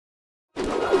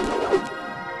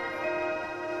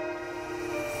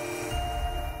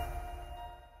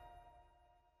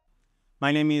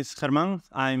My name is Germán.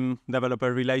 I'm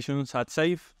developer relations at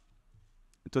Safe.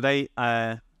 Today,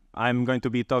 I'm going to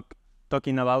be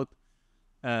talking about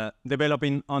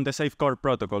developing on the Safe Core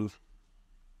protocol.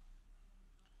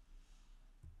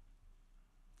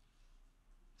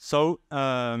 So,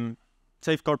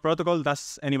 Safe Core protocol,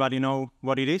 does anybody know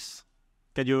what it is?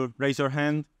 Can you raise your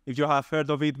hand if you have heard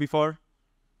of it before?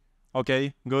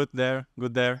 Okay, good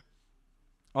there.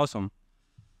 Awesome.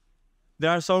 There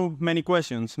are so many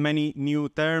questions, many new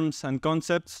terms and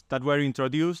concepts that were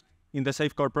introduced in the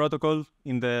Safe Core protocol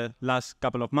in the last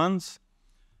couple of months.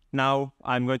 Now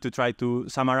I'm going to try to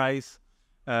summarize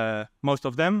most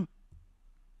of them,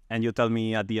 and you tell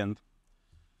me at the end.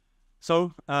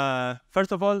 So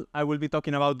first of all, I will be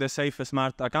talking about the Safe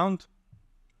Smart account,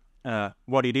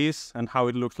 what it is and how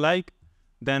it looks like.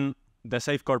 Then the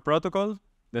Safe Core protocol,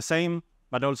 the same,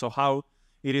 but also how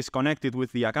it is connected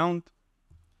with the account.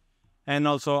 And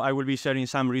also I will be sharing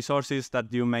some resources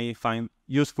that you may find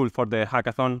useful for the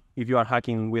hackathon if you are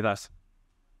hacking with us.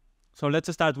 So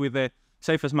let's start with the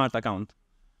Safe Smart account.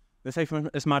 The Safe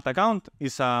Smart account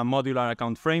is a modular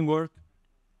account framework.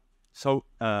 So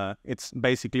it's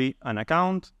basically an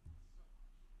account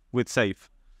with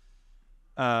Safe.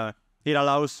 It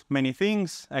allows many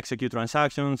things, execute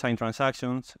transactions, sign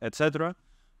transactions, etc.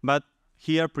 But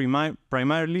here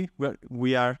primarily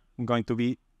we are going to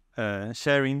be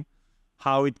sharing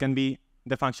how it can be,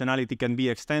 the functionality can be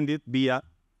extended via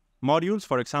modules.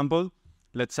 For example,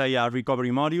 let's say a recovery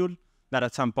module that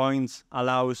at some points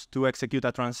allows to execute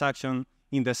a transaction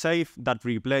in the safe that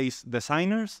replace the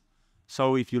signers.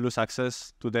 So if you lose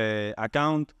access to the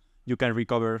account, you can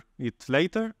recover it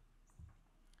later.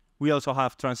 We also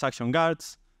have transaction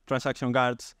guards. Transaction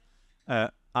guards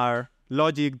are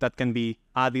logic that can be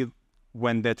added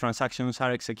when the transactions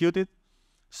are executed.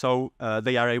 So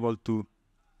they are able to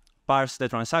parse the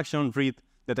transaction, read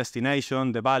the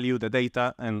destination, the value, the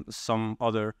data, and some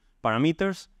other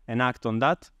parameters, and act on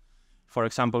that. For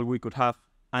example, we could have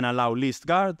an allow list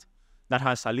guard that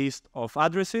has a list of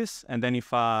addresses, and then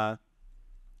if a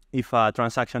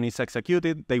transaction is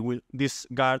executed, this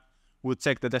guard would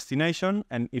check the destination,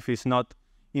 and if it's not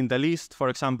in the list, for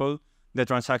example, the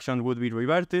transaction would be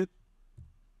reverted.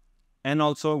 And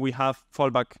also we have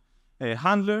fallback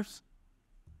handlers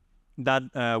that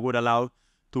would allow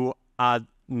to add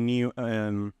new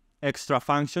extra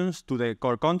functions to the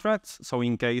core contracts. So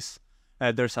in case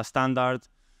there's a standard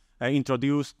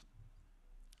introduced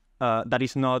that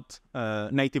is not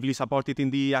natively supported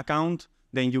in the account,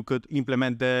 then you could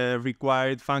implement the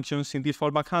required functions in this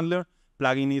fallback handler,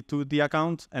 plugging it to the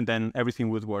account, and then everything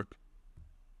would work.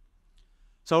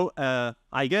 So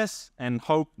I guess and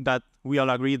hope that we all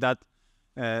agree that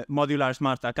modular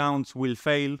smart accounts will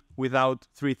fail without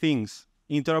three things: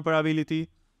 interoperability,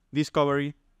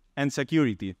 discovery, and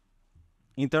security.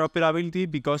 Interoperability,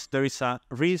 because there is a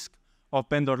risk of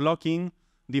vendor locking,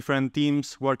 different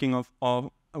teams working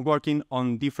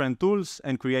on different tools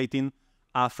and creating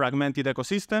a fragmented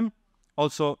ecosystem,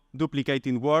 also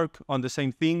duplicating work on the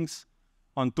same things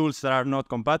on tools that are not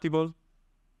compatible.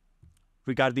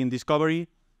 Regarding discovery,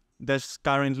 there's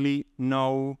currently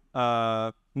no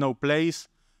place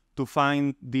to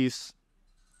find these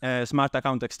smart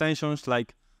account extensions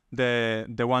like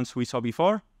the ones we saw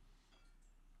before.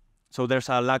 So there's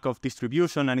a lack of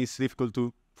distribution, and it's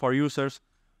difficult for users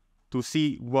to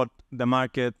see what the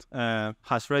market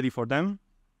has ready for them.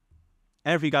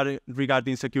 And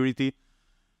regarding security,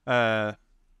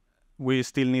 we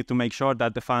still need to make sure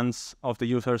that the funds of the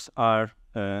users are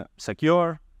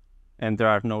secure and there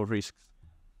are no risks.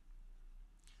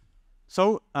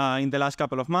 So in the last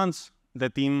couple of months, the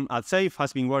team at Safe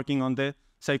has been working on the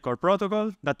Safe Core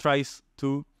protocol that tries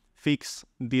to fix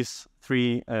these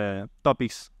three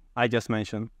topics I just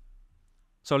mentioned.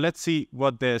 So let's see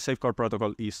what the Safe Core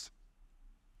protocol is.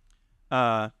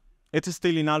 It's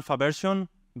still in alpha version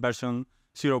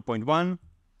 0.1.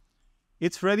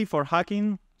 It's ready for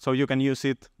hacking, so you can use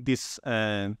it this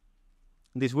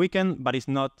weekend, but it's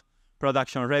not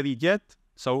production ready yet,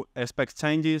 so expect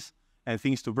changes and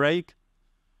things to break.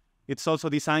 It's also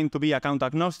designed to be account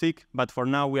agnostic, but for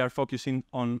now we are focusing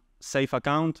on Safe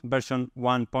account version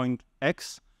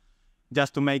 1.x,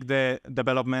 just to make the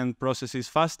development processes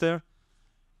faster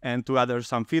and to gather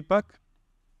some feedback.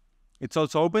 It's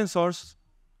also open source,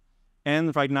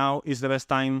 and right now is the best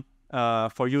time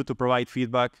for you to provide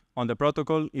feedback on the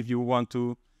protocol if you want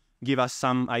to give us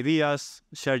some ideas,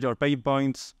 share your pain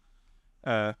points,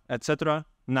 etc.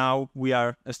 Now we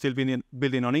are still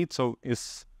building on it, so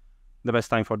it's the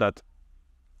best time for that.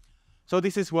 So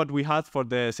this is what we had for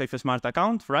the Safe Smart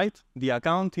account, right? The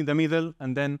account in the middle,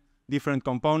 and then different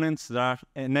components that are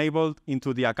enabled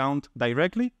into the account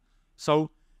directly.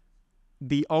 So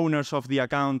the owners of the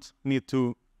account need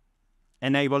to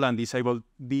enable and disable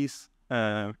these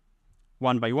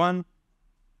one by one.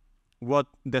 What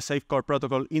the Safeguard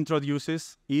protocol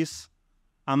introduces is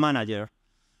a manager.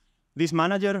 This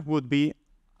manager would be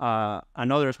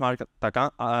another smart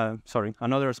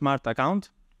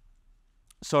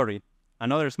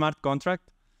contract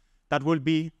that will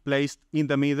be placed in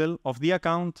the middle of the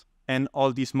account and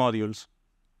all these modules.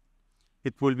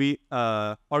 It will be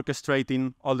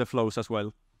orchestrating all the flows as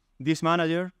well. This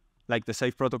manager, like the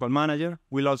Safe Protocol manager,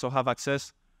 will also have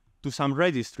access to some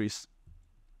registries.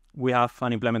 We have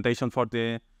an implementation for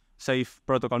the Safe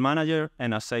Protocol manager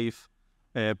and a Safe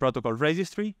Protocol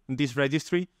registry. This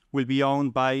registry will be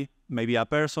owned by maybe a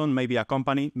person, maybe a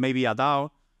company, maybe a DAO,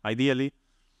 ideally.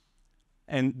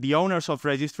 And the owners of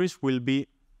registries will be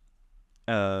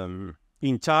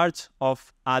in charge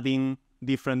of adding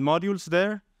different modules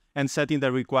there and setting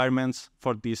the requirements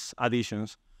for these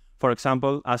additions. For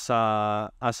example, as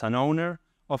an owner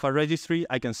of a registry,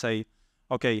 I can say,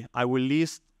 okay, I will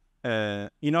list,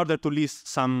 in order to list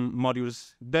some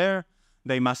modules there,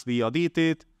 they must be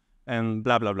audited and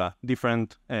blah, blah, blah,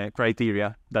 different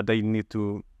criteria that they need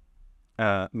to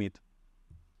meet.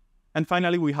 And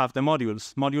finally, we have the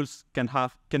modules. Modules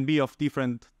can be of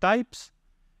different types.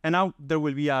 And now there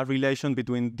will be a relation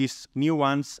between these new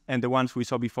ones and the ones we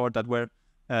saw before that were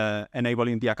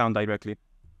enabling the account directly.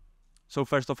 So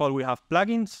first of all, we have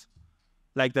plugins,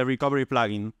 like the recovery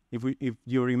plugin. If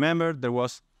you remember, there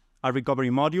was a recovery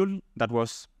module that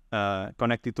was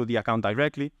connected to the account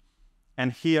directly.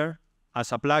 And here,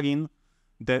 as a plugin,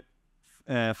 the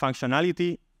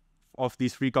functionality of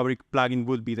this recovery plugin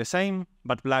would be the same,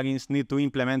 but plugins need to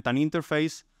implement an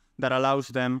interface that allows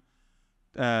them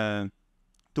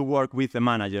to work with the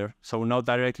manager. So not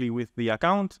directly with the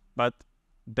account, but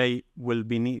they will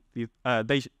be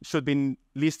they should be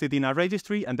listed in a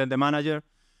registry, and then the manager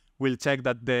will check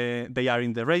that they are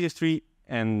in the registry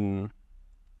and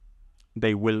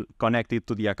they will connect it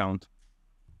to the account.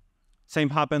 Same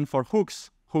happens for hooks.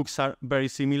 Hooks are very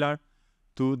similar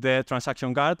to the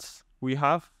transaction guards we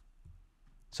have.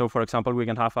 So for example, we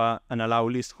can have an allow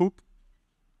list hook.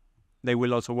 They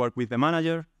will also work with the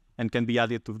manager and can be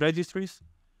added to registries.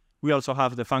 We also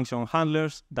have the function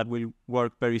handlers that will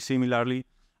work very similarly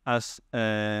as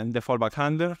the fallback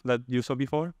handler that you saw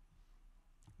before.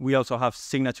 We also have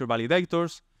signature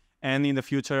validators, and in the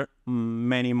future,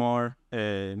 many more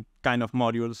kind of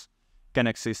modules can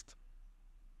exist.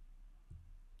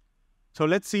 So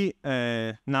let's see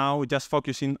now, just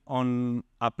focusing on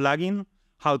a plugin,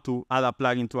 how to add a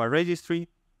plugin to a registry,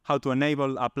 how to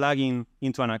enable a plugin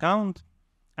into an account,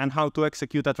 and how to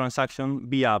execute a transaction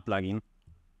via a plugin.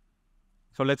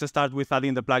 So let's start with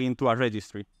adding the plugin to a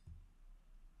registry.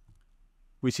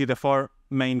 We see the four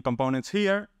main components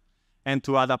here, and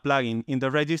to add a plugin in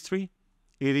the registry,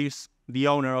 it is the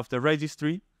owner of the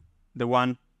registry, the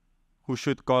one who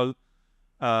should call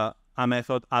a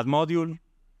method add module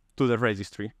to the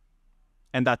registry.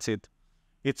 And that's it.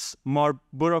 It's more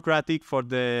bureaucratic for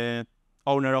the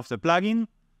owner of the plugin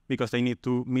because they need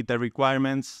to meet the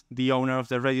requirements the owner of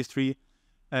the registry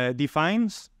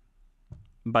defines,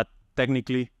 but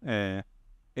technically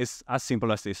it's as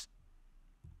simple as this.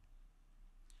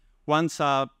 Once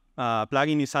a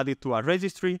plugin is added to a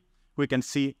registry, we can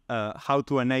see how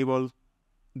to enable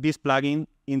this plugin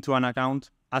into an account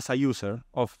as a user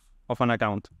of an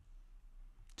account.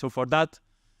 So for that,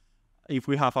 if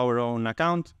we have our own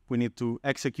account, we need to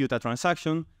execute a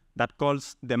transaction that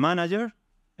calls the manager.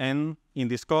 And in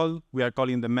this call, we are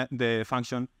calling the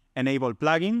function enable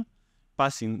plugin,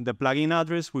 passing the plugin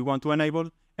address we want to enable,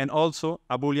 and also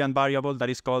a Boolean variable that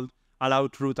is called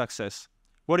allowed root access.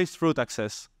 What is root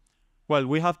access? Well,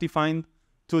 we have defined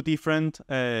two different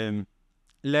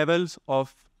levels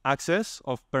of access,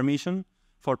 of permission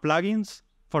for plugins,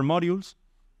 for modules.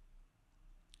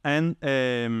 And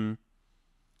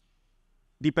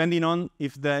depending on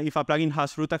if a plugin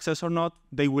has root access or not,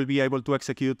 they will be able to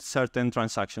execute certain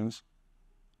transactions.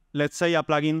 Let's say a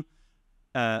plugin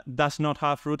does not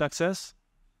have root access.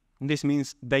 This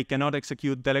means they cannot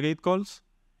execute delegate calls,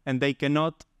 and they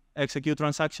cannot execute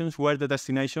transactions where the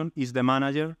destination is the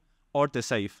manager or the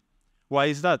safe. Why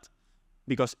is that?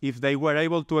 Because if they were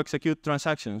able to execute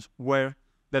transactions where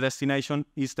the destination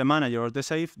is the manager or the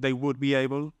safe, they would be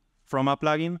able, from a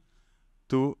plugin,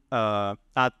 to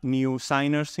add new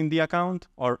signers in the account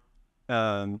or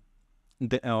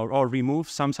remove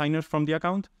some signers from the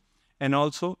account. And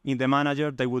also in the manager,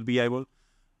 they would be able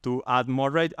to add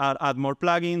more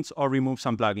plugins or remove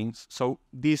some plugins. So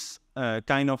these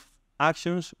kind of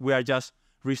actions, we are just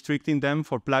restricting them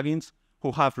for plugins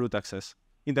who have root access.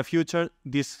 In the future,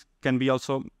 this can be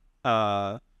also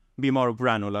be more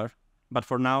granular, but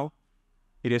for now,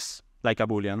 it is like a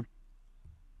Boolean.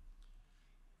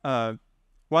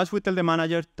 Once we tell the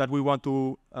manager that we want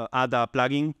to add a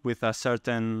plugin with a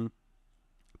certain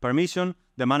permission,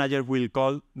 the manager will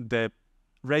call the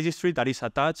registry that is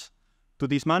attached to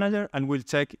this manager and will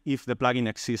check if the plugin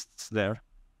exists there.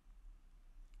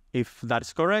 If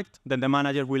that's correct, then the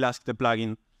manager will ask the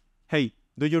plugin, hey,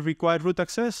 do you require root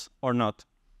access or not?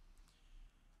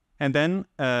 And then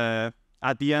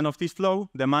at the end of this flow,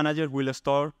 the manager will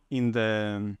store in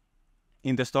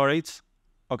the storage,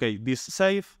 okay, this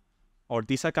save or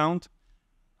this account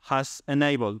has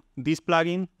enabled this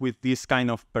plugin with this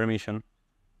kind of permission.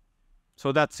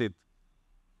 So that's it.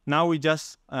 Now we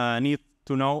just need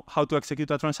to know how to execute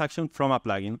a transaction from a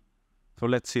plugin. So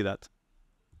let's see that.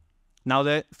 Now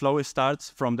the flow starts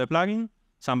from the plugin.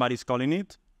 Somebody's calling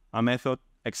it, a method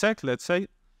exec, let's say.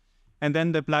 And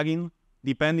then the plugin,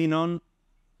 depending on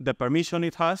the permission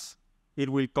it has, it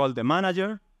will call the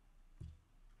manager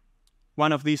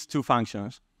one of these two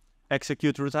functions,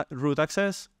 execute root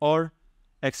access or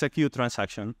execute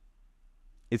transaction.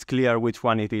 It's clear which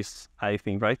one it is, I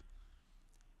think, right?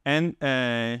 And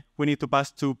we need to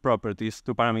pass two properties,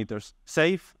 two parameters,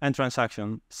 save and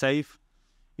transaction. Save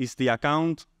is the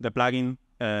account the plugin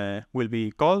will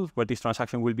be called, where this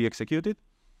transaction will be executed.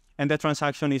 And the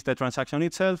transaction is the transaction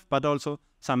itself, but also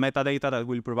some metadata that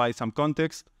will provide some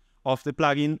context of the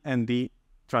plugin and the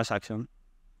transaction.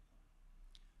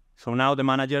 So now the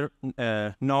manager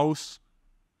knows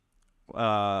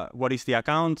what is the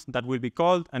account that will be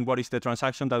called and what is the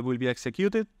transaction that will be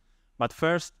executed. But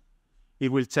first,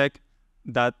 it will check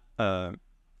that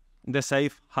the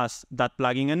save has that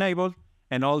plugin enabled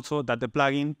and also that the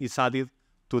plugin is added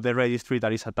to the registry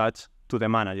that is attached to the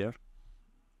manager.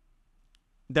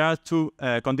 There are two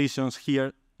conditions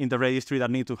here in the registry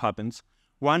that need to happen.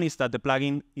 One is that the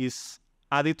plugin is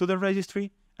added to the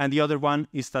registry, and the other one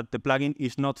is that the plugin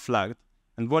is not flagged.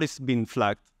 And what is being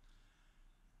flagged?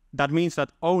 That means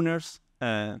that owners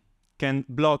can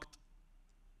block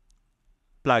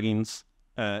plugins.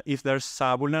 If there's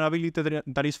a vulnerability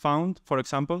that is found, for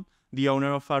example, the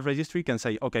owner of our registry can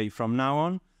say, okay, from now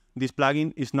on, this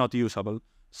plugin is not usable.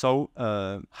 So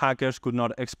hackers could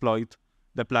not exploit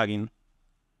the plugin.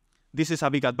 This is a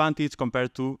big advantage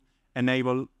compared to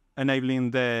enabling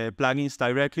the plugins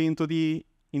directly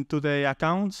into the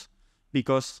accounts,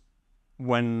 because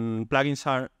when plugins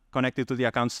are connected to the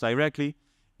accounts directly,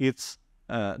 it's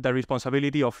the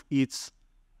responsibility of each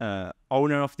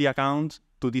owner of the account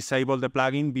to disable the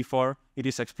plugin before it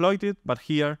is exploited, but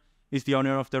here is the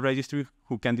owner of the registry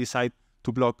who can decide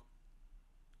to block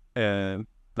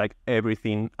like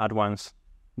everything at once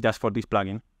just for this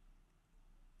plugin.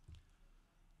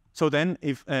 So then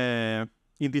if in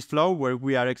this flow where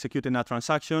we are executing a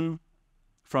transaction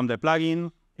from the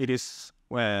plugin, it is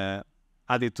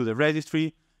added to the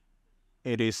registry,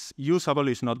 it is usable,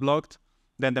 it's not blocked,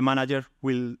 then the manager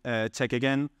will check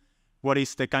again what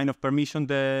is the kind of permission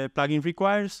the plugin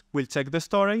requires. We'll check the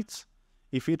storage.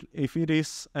 If it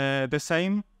is the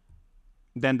same,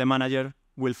 then the manager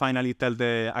will finally tell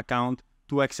the account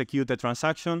to execute the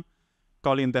transaction,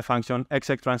 calling the function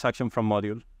exec transaction from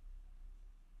module.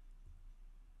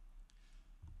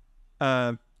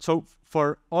 So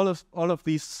for all of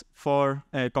these four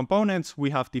components,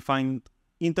 we have defined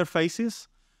interfaces.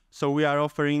 So we are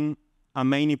offering a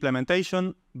main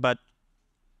implementation, but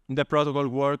the protocol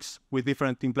works with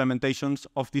different implementations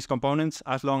of these components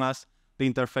as long as the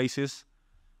interfaces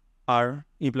are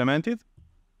implemented.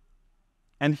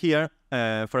 And here,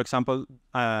 for example,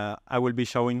 I will be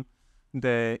showing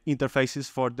the interfaces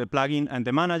for the plugin and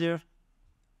the manager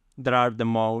that are the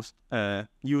most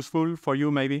useful for you,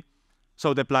 maybe.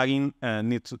 So the plugin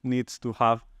needs to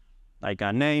have like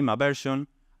a name, a version,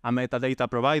 a metadata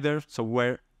provider, so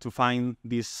where to find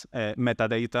this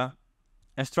metadata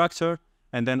structure,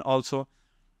 and then also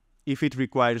if it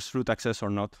requires root access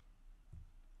or not.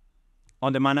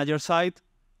 On the manager side,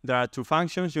 there are two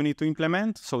functions you need to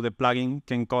implement, so the plugin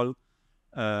can call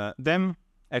them,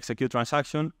 execute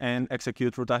transaction and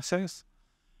execute root access.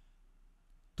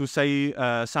 To say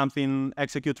something,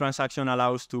 execute transaction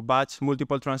allows to batch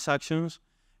multiple transactions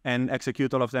and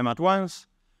execute all of them at once,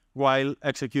 while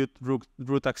execute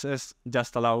root access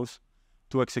just allows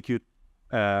to execute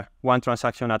one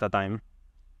transaction at a time.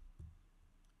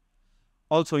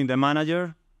 Also in the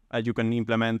manager, you can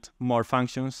implement more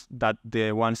functions that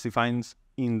the ones defined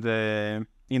in the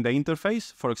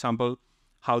interface. For example,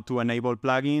 how to enable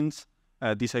plugins,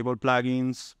 disable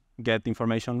plugins, get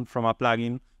information from a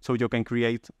plugin, so you can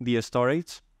create the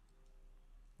storage.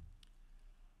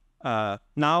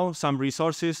 Now, some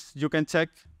resources you can check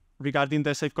regarding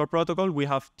the Safe Core protocol. We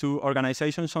have 2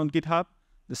 organizations on GitHub,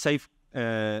 the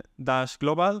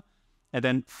Safe-Global, and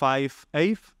then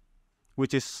 5AIF,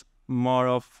 which is more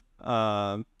of,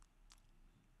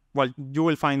 well, you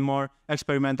will find more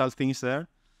experimental things there.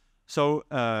 So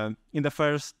in the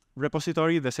first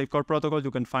repository, the Safe Core protocol,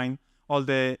 you can find all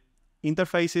the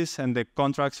interfaces and the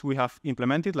contracts we have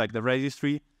implemented, like the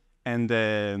registry and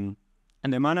the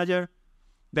manager.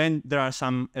 Then there are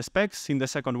some specs in the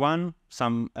second one,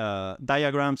 some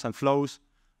diagrams and flows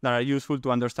that are useful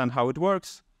to understand how it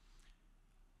works.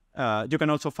 You can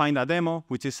also find a demo,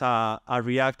 which is a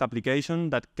React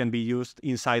application that can be used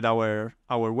inside our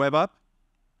web app.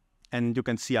 And you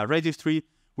can see a registry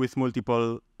with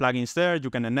multiple plugins there. You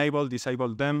can enable,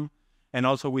 disable them. And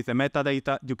also with the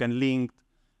metadata, you can link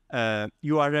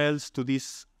URLs to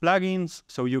these plugins,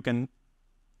 so you can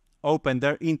open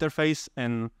their interface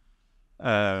and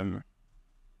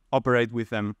operate with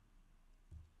them.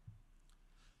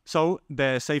 So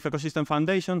the Safe Ecosystem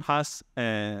Foundation has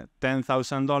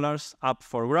 $10,000 up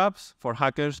for grabs for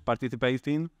hackers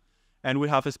participating, and we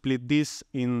have split this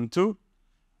in 2,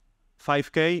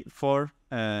 5K for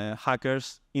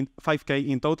hackers, 5K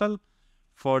in total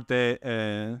for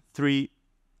the 3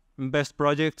 best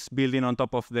projects building on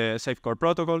top of the Safe Core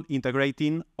protocol,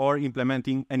 integrating or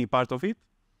implementing any part of it,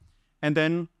 and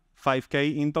then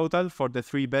 5K in total for the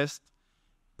 3 best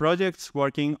projects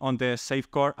working on the Safe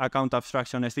Core account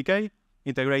abstraction SDK,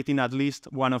 integrating at least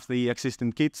one of the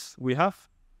existing kits we have.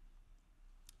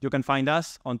 You can find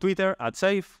us on Twitter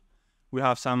 @Safe. We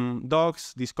have some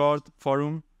docs, Discord,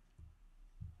 forum.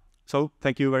 So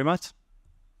thank you very much.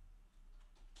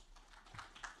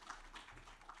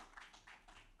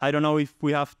 I don't know if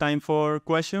we have time for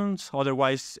questions.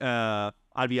 Otherwise,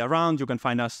 I'll be around. You can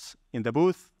find us in the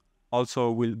booth.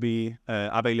 Also will be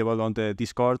available on the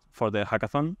Discord for the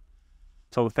hackathon.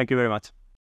 So thank you very much.